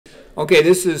Okay,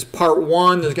 this is part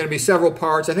one. There's going to be several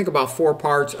parts, I think about 4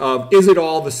 parts of is it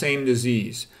all the same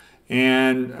disease?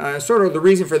 And sort of the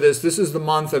reason for this is the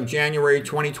month of January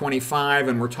 2025,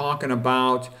 and we're talking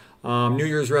about New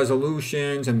Year's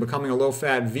resolutions and becoming a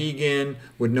low-fat vegan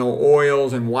with no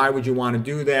oils, and why would you want to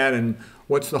do that, and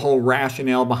what's the whole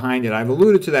rationale behind it. I've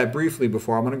alluded to that briefly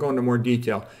before. I'm going to go into more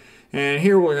detail. And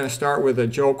here we're going to start with a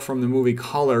joke from the movie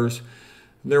Colors.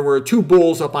 There were 2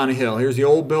 bulls up on a hill. Here's the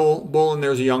old bull and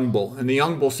there's a young bull. And the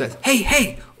young bull says,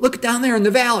 hey, look down there in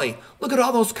the valley. Look at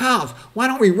all those cows. Why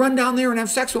don't we run down there and have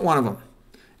sex with one of them?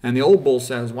 And the old bull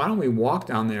says, why don't we walk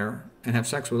down there and have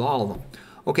sex with all of them?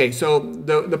 Okay, so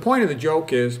the point of the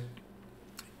joke is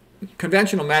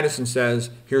conventional medicine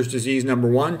says, here's disease number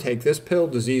 1, take this pill.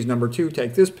 Disease number 2,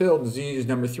 take this pill. Disease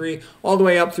number 3, all the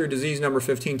way up through disease number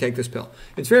 15, take this pill.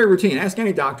 It's very routine. Ask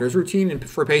any doctor. It's routine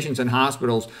for patients in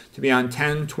hospitals to be on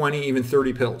 10, 20, even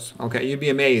 30 pills. Okay, you'd be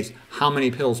amazed how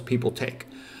many pills people take.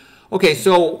 Okay,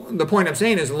 so the point I'm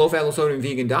saying is a low-fat, low-sodium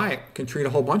vegan diet can treat a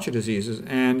whole bunch of diseases.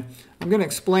 And I'm going to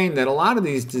explain that a lot of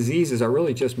these diseases are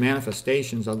really just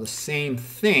manifestations of the same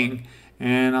thing.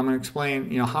 And I'm going to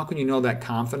explain, how can you know that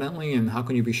confidently and how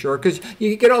can you be sure? Because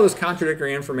you get all this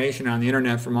contradictory information on the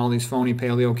internet from all these phony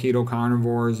paleo, keto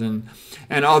carnivores and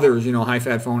others,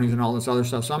 high-fat phonies and all this other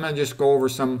stuff. So I'm going to just go over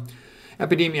some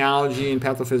epidemiology and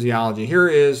pathophysiology. Here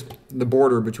is the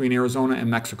border between Arizona and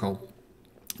Mexico.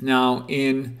 Now,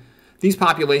 these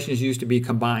populations used to be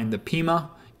combined, the Pima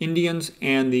Indians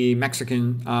and the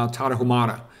Mexican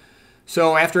Tarahumara.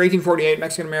 So after 1848,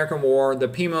 Mexican-American War, the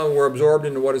Pima were absorbed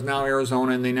into what is now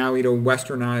Arizona, and they now eat a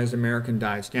westernized American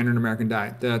diet, standard American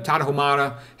diet. The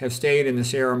Tarahumara have stayed in the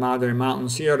Sierra Madre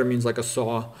Mountains. Sierra means like a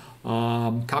saw.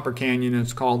 Copper Canyon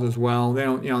it's called as well. They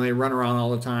don't, they run around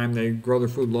all the time. They grow their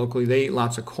food locally. They eat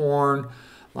lots of corn,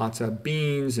 lots of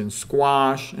beans and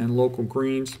squash and local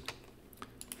greens.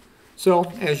 So,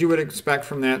 as you would expect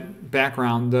from that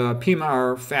background, the Pima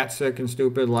are fat, sick, and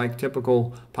stupid like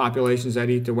typical populations that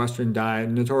eat the Western diet,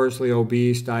 notoriously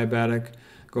obese, diabetic,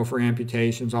 go for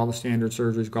amputations, all the standard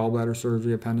surgeries, gallbladder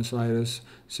surgery, appendicitis,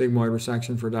 sigmoid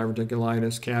resection for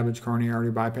diverticulitis, cabbage, coronary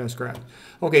artery bypass graft.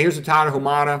 Okay, here's the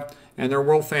Tarahumara, and they're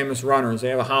world-famous runners. They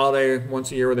have a holiday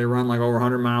once a year where they run like over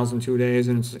 100 miles in 2 days,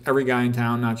 and it's every guy in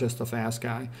town, not just the fast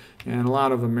guy. And a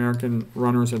lot of American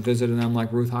runners have visited them,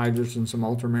 like Ruth Hydrus and some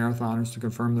ultramarathoners, to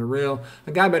confirm they're real.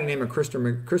 A guy by the name of Christopher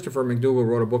McDougall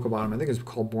wrote a book about him. I think it's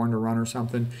called Born to Run or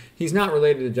something. He's not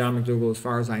related to John McDougall as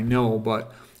far as I know,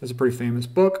 but it's a pretty famous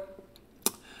book.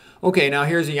 Okay, now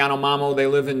here's the Yanomamo. They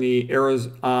live in the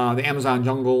Amazon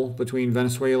jungle between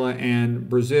Venezuela and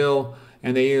Brazil,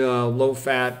 and they eat a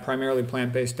low-fat, primarily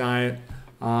plant-based diet.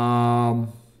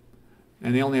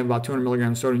 And they only have about 200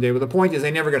 milligrams of sodium a day. But the point is they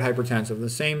never get hypertensive. The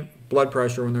same blood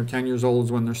pressure when they're 10 years old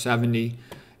as when they're 70.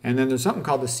 And then there's something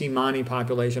called the Simani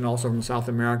population, also from South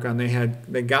America, and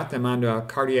they got them onto a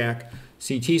cardiac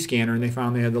CT scanner, and they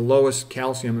found they had the lowest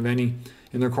calcium of any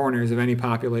in their coronaries of any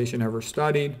population ever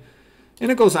studied.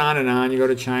 And it goes on and on. You go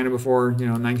to China before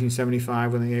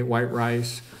 1975 when they ate white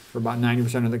rice for about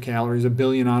 90% of the calories. 1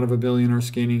 billion out of 1 billion are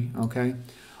skinny. Okay.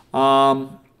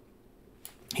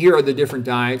 Here are the different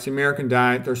diets. The American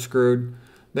diet, they're screwed.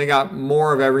 They got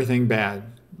more of everything bad.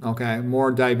 Okay, more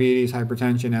diabetes,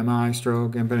 hypertension, MI,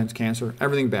 stroke, impotence, cancer,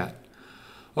 everything bad.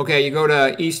 Okay, you go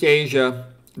to East Asia,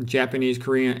 Japanese,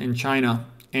 Korea, and China,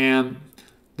 and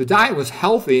the diet was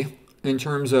healthy in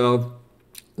terms of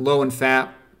low in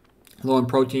fat, low in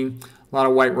protein, a lot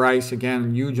of white rice,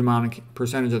 again, huge amount of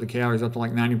percentage of the calories, up to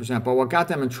like 90%. But what got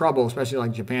them in trouble, especially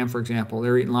like Japan, for example,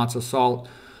 they're eating lots of salt,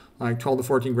 like 12 to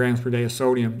 14 grams per day of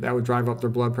sodium. That would drive up their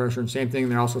blood pressure. And same thing,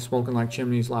 they're also smoking like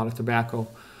chimneys, a lot of tobacco.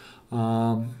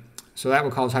 So that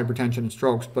would cause hypertension and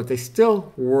strokes. But they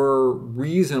still were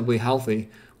reasonably healthy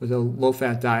with a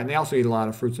low-fat diet. And they also eat a lot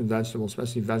of fruits and vegetables,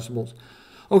 especially vegetables.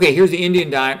 Okay, here's the Indian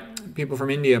diet, people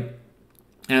from India.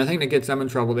 And I think that gets them in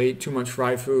trouble. They eat too much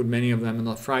fried food, many of them. And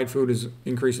the fried food is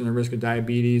increasing the risk of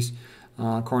diabetes,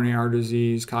 coronary artery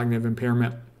disease, cognitive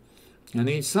impairment. And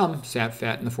they eat some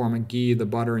fat in the form of ghee, the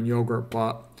butter, and yogurt,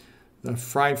 but the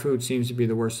fried food seems to be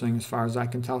the worst thing as far as I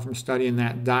can tell from studying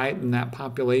that diet and that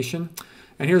population.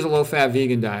 And here's a low-fat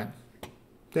vegan diet.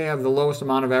 They have the lowest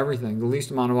amount of everything, the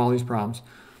least amount of all these problems.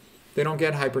 They don't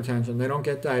get hypertension. They don't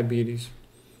get diabetes.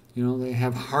 They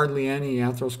have hardly any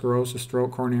atherosclerosis,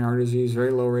 stroke, coronary artery disease,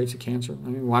 very low rates of cancer. I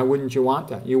mean, why wouldn't you want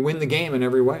that? You win the game in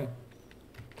every way.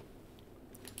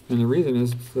 And the reason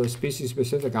is the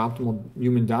species-specific optimal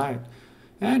human diet.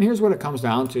 And here's what it comes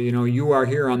down to. You are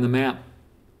here on the map.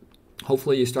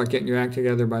 Hopefully you start getting your act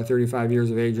together by 35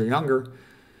 years of age or younger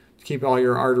to keep all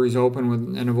your arteries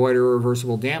open and avoid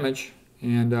irreversible damage.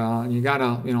 And you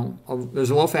gotta, there's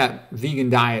a low-fat vegan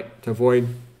diet to avoid,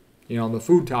 the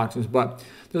food toxins, but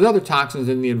there's other toxins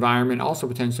in the environment, also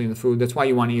potentially in the food. That's why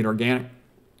you want to eat organic.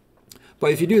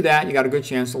 But if you do that, you got a good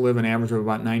chance to live an average of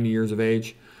about 90 years of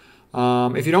age.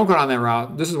 If you don't go down that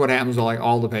route, this is what happens to like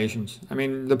all the patients. I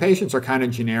mean, the patients are kind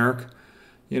of generic.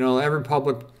 Every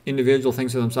public individual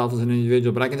thinks of themselves as an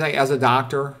individual, but I can tell you, as a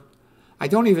doctor, I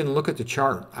don't even look at the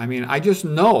chart. I mean, I just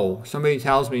know. Somebody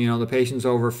tells me, the patient's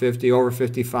over 50, over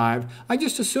 55. I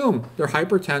just assume they're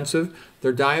hypertensive,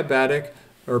 they're diabetic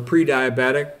or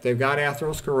pre-diabetic, they've got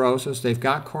atherosclerosis, they've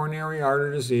got coronary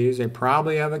artery disease, they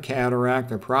probably have a cataract,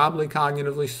 they're probably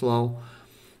cognitively slow.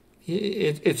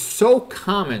 It's so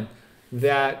common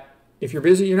that if you're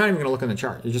busy, you're not even going to look on the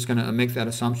chart. You're just going to make that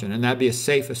assumption, and that'd be a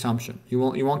safe assumption. You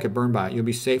won't get burned by it. You'll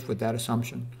be safe with that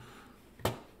assumption.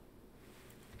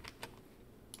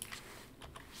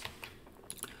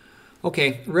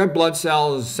 Okay, red blood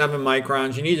cell is 7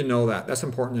 microns. You need to know that. That's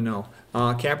important to know.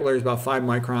 Capillary is about 5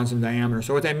 microns in diameter.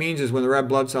 So what that means is when the red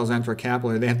blood cells enter a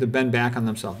capillary, they have to bend back on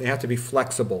themselves. They have to be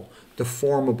flexible.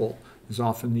 Deformable is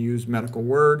often the used medical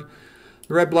word.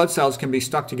 The red blood cells can be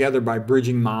stuck together by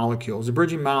bridging molecules. The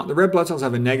red blood cells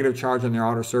have a negative charge on their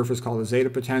outer surface called the Zeta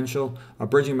Potential. A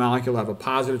bridging molecule will have a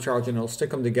positive charge and it'll stick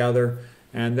them together.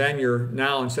 And then you're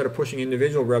now, instead of pushing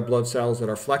individual red blood cells that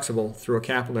are flexible through a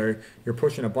capillary, you're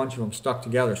pushing a bunch of them stuck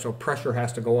together. So pressure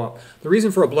has to go up. The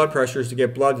reason for a blood pressure is to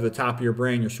get blood to the top of your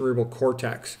brain, your cerebral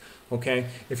cortex. Okay?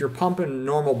 If you're pumping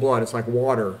normal blood, it's like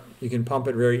water. You can pump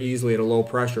it very easily at a low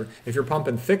pressure. If you're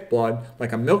pumping thick blood,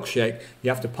 like a milkshake, you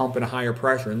have to pump at a higher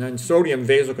pressure. And then sodium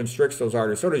vasoconstricts those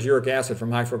arteries. So does uric acid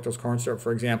from high fructose corn syrup,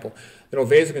 for example. It'll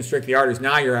vasoconstrict the arteries.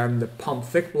 Now you're having to pump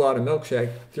thick blood, a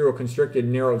milkshake, through a constricted,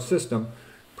 narrowed system.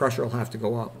 Pressure will have to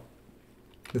go up.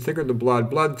 The thicker the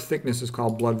blood thickness is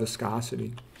called blood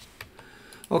viscosity.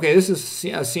 Okay, this is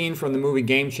a scene from the movie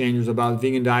Game Changers about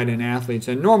vegan diet in athletes.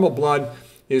 And normal blood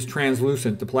is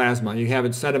translucent, the plasma. You have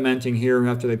it sedimenting here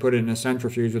after they put it in a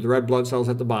centrifuge with the red blood cells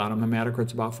at the bottom.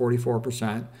 Hematocrit's about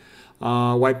 44%.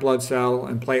 White blood cell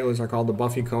and platelets are called the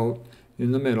buffy coat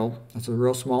in the middle. That's a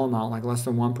real small amount, like less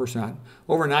than 1%.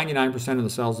 Over 99% of the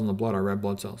cells in the blood are red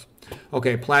blood cells.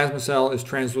 Okay, plasma cell is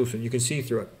translucent. You can see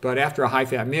through it. But after a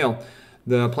high-fat meal,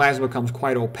 the plasma becomes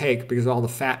quite opaque because of all the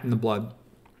fat in the blood.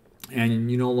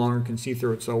 And you no longer can see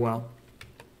through it so well.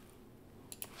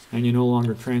 And you no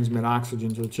longer transmit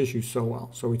oxygen to the tissue so well.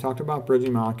 So we talked about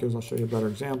bridging molecules. I'll show you a better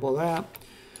example of that.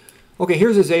 Okay,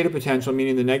 here's a zeta potential,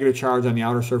 meaning the negative charge on the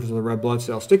outer surface of the red blood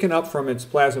cell. Sticking up from its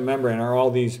plasma membrane are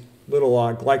all these little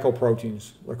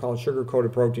glycoproteins. They're called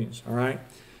sugar-coated proteins, all right?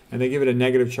 And they give it a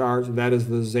negative charge. That is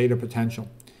the zeta potential.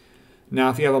 Now,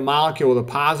 if you have a molecule with a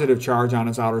positive charge on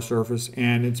its outer surface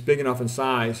and it's big enough in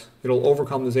size, it'll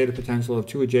overcome the zeta potential of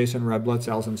 2 adjacent red blood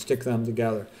cells and stick them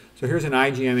together. So here's an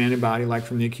IgM antibody, like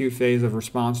from the acute phase of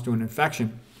response to an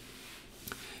infection.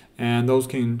 And those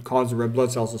can cause the red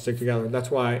blood cells to stick together. That's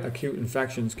why acute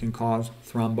infections can cause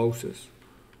thrombosis.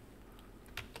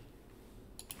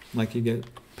 Like you get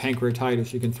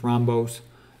pancreatitis, you can thrombose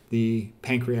the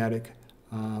pancreatic,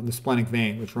 the splenic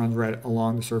vein, which runs right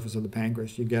along the surface of the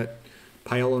pancreas. You get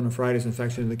pyelonephritis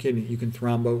infection of the kidney, you can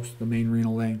thrombose the main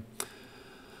renal vein.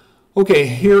 Okay,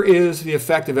 here is the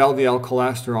effect of LDL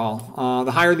cholesterol.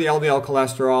 The higher the LDL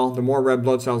cholesterol, the more red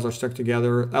blood cells are stuck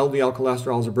together. LDL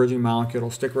cholesterol is a bridging molecule.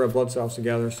 It'll stick red blood cells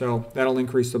together, so that'll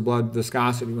increase the blood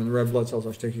viscosity when the red blood cells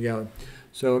are stick together.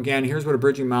 So again, here's what a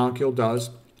bridging molecule does.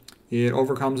 It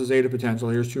overcomes the zeta potential.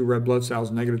 Here's 2 red blood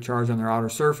cells, negative charge on their outer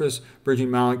surface. Bridging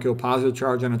molecule, positive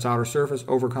charge on its outer surface,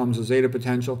 overcomes the zeta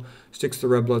potential, sticks the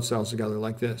red blood cells together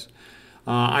like this.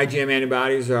 IgM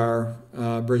antibodies are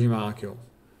a bridging molecule.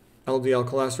 LDL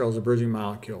cholesterol is a bridging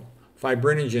molecule.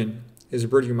 Fibrinogen is a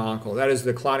bridging molecule. That is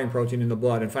the clotting protein in the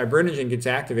blood. And fibrinogen gets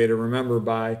activated, remember,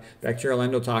 by bacterial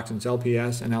endotoxins,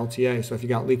 LPS and LTA. So if you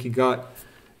got leaky gut,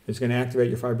 it's going to activate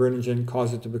your fibrinogen,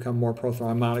 cause it to become more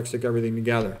prothrombotic, stick everything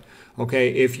together. Okay,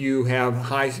 if you have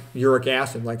high uric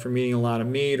acid, like from eating a lot of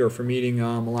meat or from eating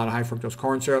a lot of high fructose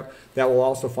corn syrup, that will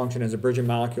also function as a bridging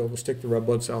molecule to stick the red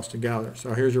blood cells together.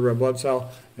 So here's your red blood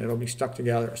cell, and it'll be stuck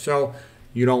together. So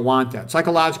you don't want that.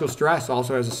 Psychological stress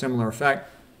also has a similar effect.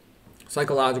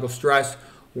 Psychological stress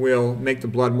will make the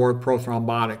blood more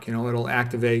prothrombotic. You know, it'll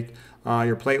activate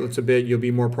your platelets a bit. You'll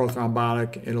be more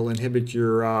prothrombotic. It'll inhibit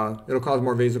your, it'll cause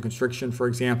more vasoconstriction, for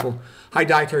example. High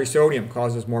dietary sodium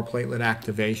causes more platelet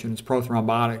activation. It's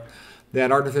prothrombotic.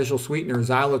 That artificial sweetener,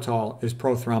 xylitol, is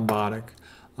prothrombotic.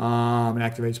 It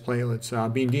activates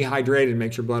platelets. Being dehydrated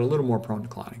makes your blood a little more prone to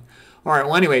clotting. All right,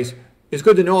 well, anyways, it's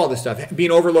good to know all this stuff.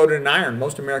 Being overloaded in iron.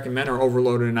 Most American men are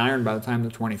overloaded in iron by the time they're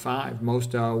 25.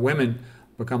 Most women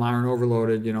become iron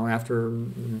overloaded, you know,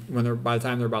 by the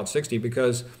time they're about 60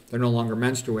 because they're no longer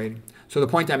menstruating. So the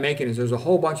point I'm making is there's a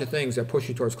whole bunch of things that push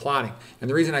you towards clotting. And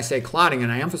the reason I say clotting,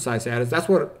 and I emphasize that, is that's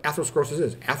what atherosclerosis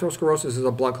is. Atherosclerosis is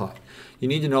a blood clot. You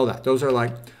need to know that. Those are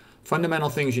like fundamental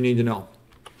things you need to know.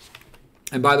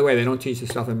 And by the way, they don't teach this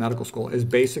stuff in medical school. As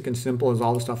basic and simple as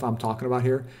all the stuff I'm talking about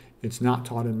here, it's not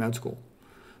taught in med school.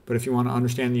 But if you want to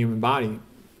understand the human body,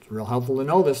 it's real helpful to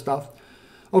know this stuff.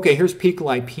 Okay, here's peak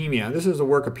lipemia. This is the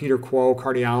work of Peter Quo,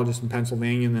 cardiologist in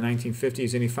Pennsylvania in the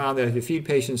 1950s, and he found that if you feed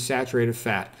patients saturated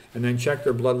fat and then check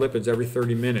their blood lipids every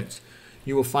 30 minutes,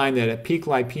 you will find that at peak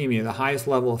lipemia, the highest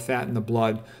level of fat in the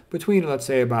blood, between, let's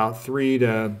say, about 3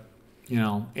 to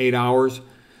 8 hours,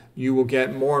 you will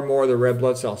get more and more of the red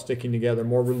blood cells sticking together,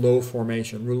 more rouleau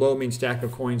formation. Rouleau means stack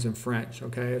of coins in French,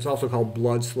 okay? It's also called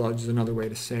blood sludge is another way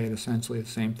to say it, essentially the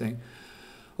same thing.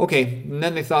 Okay, and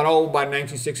then they thought, oh, by the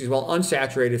 1960s, well,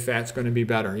 unsaturated fat's going to be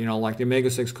better, like the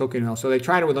omega-6 cooking oil. So they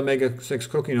tried it with omega-6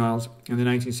 cooking oils in the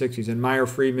 1960s, and Meyer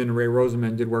Friedman and Ray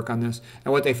Rosenman did work on this,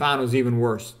 and what they found was even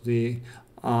worse. The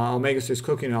omega-6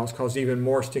 cooking oils caused even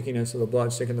more stickiness of the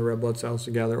blood, sticking the red blood cells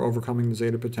together, overcoming the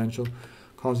Zeta Potential,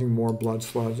 causing more blood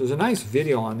sludge. There's a nice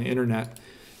video on the internet.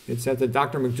 It's at the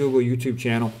Dr. McDougall YouTube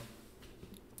channel.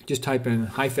 Just type in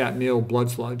high-fat meal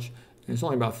blood sludge, and it's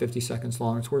only about 50 seconds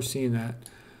long. It's worth seeing that.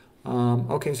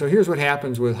 Okay, so here's what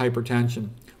happens with hypertension.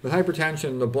 With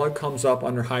hypertension, the blood comes up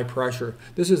under high pressure.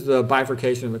 This is the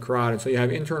bifurcation of the carotid. So you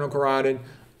have internal carotid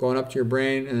going up to your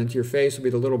brain, and then to your face will be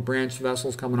the little branched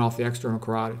vessels coming off the external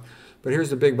carotid. But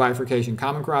here's the big bifurcation.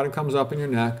 Common carotid comes up in your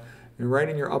neck, and right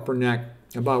in your upper neck,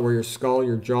 about where your skull,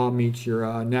 your jaw meets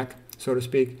your neck, so to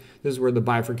speak, this is where the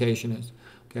bifurcation is.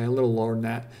 Okay, a little lower than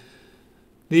that.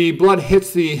 The blood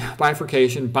hits the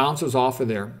bifurcation, bounces off of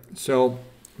there. So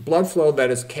blood flow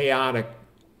that is chaotic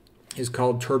is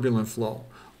called turbulent flow.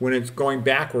 When it's going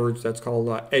backwards, that's called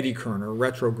eddy current or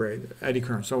retrograde eddy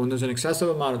current. So when there's an excessive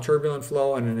amount of turbulent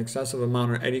flow and an excessive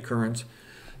amount of eddy currents,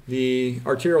 the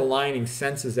arterial lining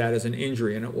senses that as an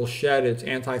injury, and it will shed its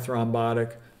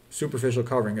antithrombotic superficial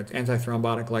covering, its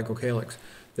antithrombotic glycocalyx.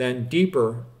 Then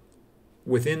deeper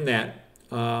within that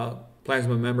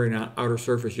plasma membrane outer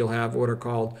surface, you'll have what are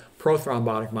called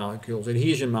prothrombotic molecules,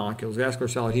 adhesion molecules, vascular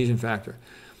cell adhesion factor.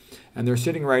 And they're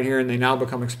sitting right here, and they now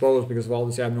become exposed because of all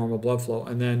this abnormal blood flow.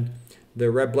 And then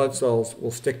the red blood cells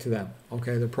will stick to them.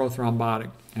 Okay, they're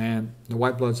prothrombotic, and the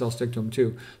white blood cells stick to them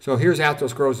too. So here's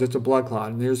atherosclerosis. It's a blood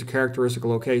clot, and here's the characteristic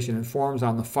location. It forms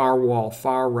on the far wall,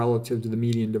 far relative to the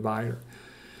median divider.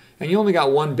 And you only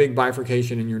got one big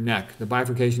bifurcation in your neck, the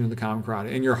bifurcation of the common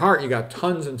carotid. In your heart, you got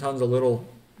tons and tons of little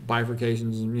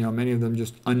bifurcations, and many of them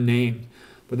just unnamed.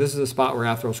 But this is the spot where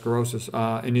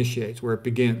atherosclerosis initiates, where it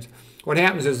begins. What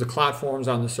happens is the clot forms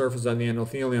on the surface of the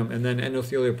endothelium, and then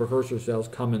endothelial precursor cells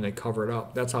come and they cover it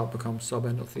up. That's how it becomes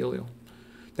subendothelial.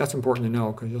 That's important to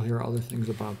know because you'll hear other things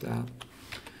about that.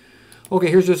 Okay,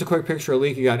 here's just a quick picture of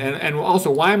leaky gut. And also,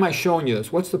 why am I showing you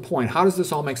this? What's the point? How does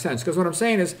this all make sense? Because what I'm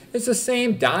saying is it's the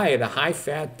same diet, a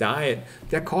high-fat diet,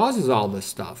 that causes all this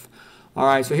stuff. All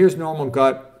right, so here's normal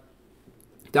gut.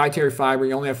 Dietary fiber,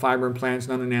 you only have fiber in plants,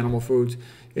 none in animal foods.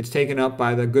 It's taken up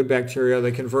by the good bacteria.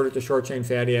 They convert it to short-chain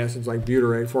fatty acids like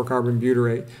butyrate, 4-carbon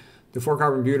butyrate. The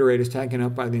 4-carbon butyrate is taken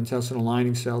up by the intestinal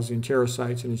lining cells, the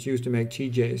enterocytes, and it's used to make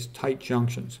TJs, tight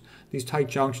junctions. These tight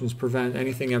junctions prevent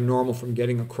anything abnormal from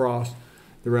getting across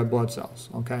the red blood cells,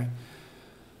 okay?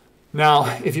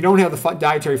 Now, if you don't have the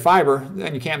dietary fiber,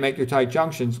 then you can't make your tight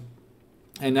junctions.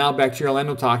 And now bacterial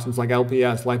endotoxins like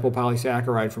LPS,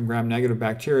 lipopolysaccharide from gram-negative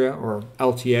bacteria, or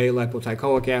LTA,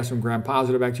 lipoteichoic acid from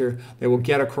gram-positive bacteria, they will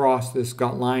get across this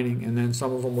gut lining, and then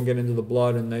some of them will get into the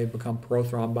blood and they become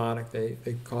prothrombotic.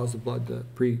 They cause the blood to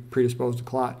predispose to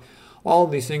clot. All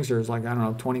of these things are like,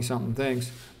 20-something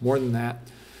things, more than that,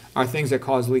 are things that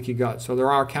cause leaky gut. So there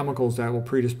are chemicals that will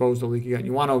predispose to leaky gut.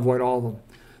 You want to avoid all of them.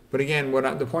 But again,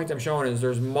 the point I'm showing is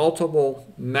there's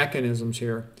multiple mechanisms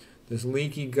here. This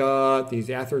leaky gut, these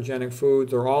atherogenic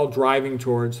foods, they're all driving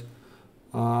towards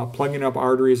plugging up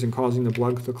arteries and causing the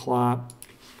blood to clot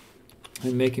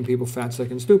and making people fat, sick,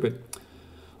 and stupid.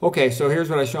 Okay, so here's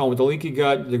what I shown. With the leaky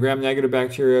gut, the gram-negative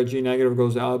bacteria, G-negative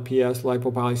goes to LPS,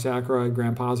 lipopolysaccharide,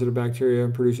 gram-positive bacteria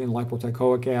producing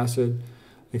lipoteichoic acid,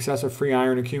 excessive free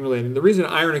iron accumulating. The reason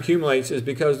iron accumulates is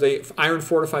because they iron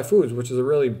fortify foods, which is a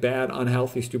really bad,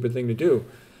 unhealthy, stupid thing to do.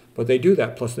 But they do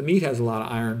that. Plus, the meat has a lot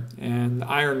of iron. And the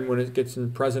iron, when it gets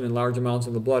present in large amounts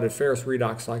in the blood, it ferrous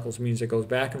redox cycles, means it goes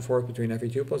back and forth between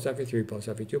Fe2 plus Fe3 plus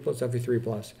Fe2 plus Fe3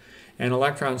 plus. And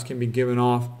electrons can be given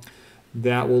off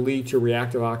that will lead to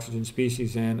reactive oxygen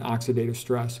species and oxidative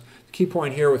stress. The key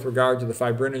point here with regard to the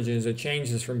fibrinogen is it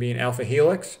changes from being alpha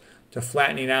helix to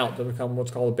flattening out to become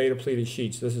what's called beta-pleated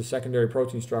sheets. This is secondary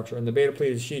protein structure, and the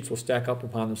beta-pleated sheets will stack up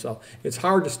upon themselves. It's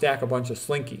hard to stack a bunch of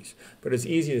slinkies, but it's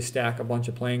easy to stack a bunch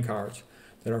of playing cards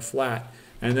that are flat.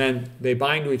 And then they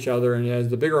bind to each other, and as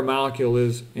the bigger a molecule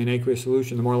is in aqueous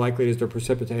solution, the more likely it is to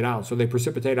precipitate out. So they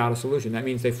precipitate out of solution. That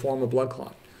means they form a blood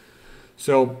clot.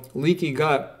 So leaky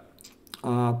gut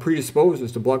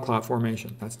predisposes to blood clot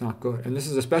formation. That's not good. And this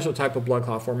is a special type of blood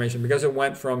clot formation because it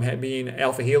went from being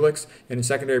alpha helix in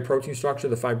secondary protein structure,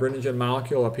 the fibrinogen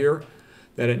molecule up here,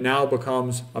 that it now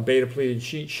becomes a beta-pleated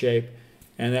sheet shape,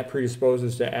 and that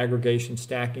predisposes to aggregation,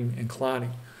 stacking, and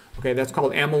clotting. Okay, that's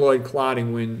called amyloid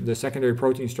clotting when the secondary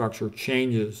protein structure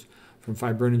changes from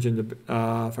fibrinogen to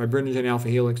fibrinogen alpha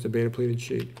helix to beta-pleated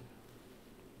sheet.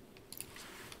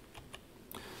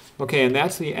 Okay, and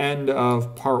that's the end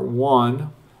of part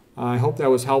 1. I hope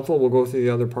that was helpful. We'll go through the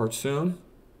other parts soon.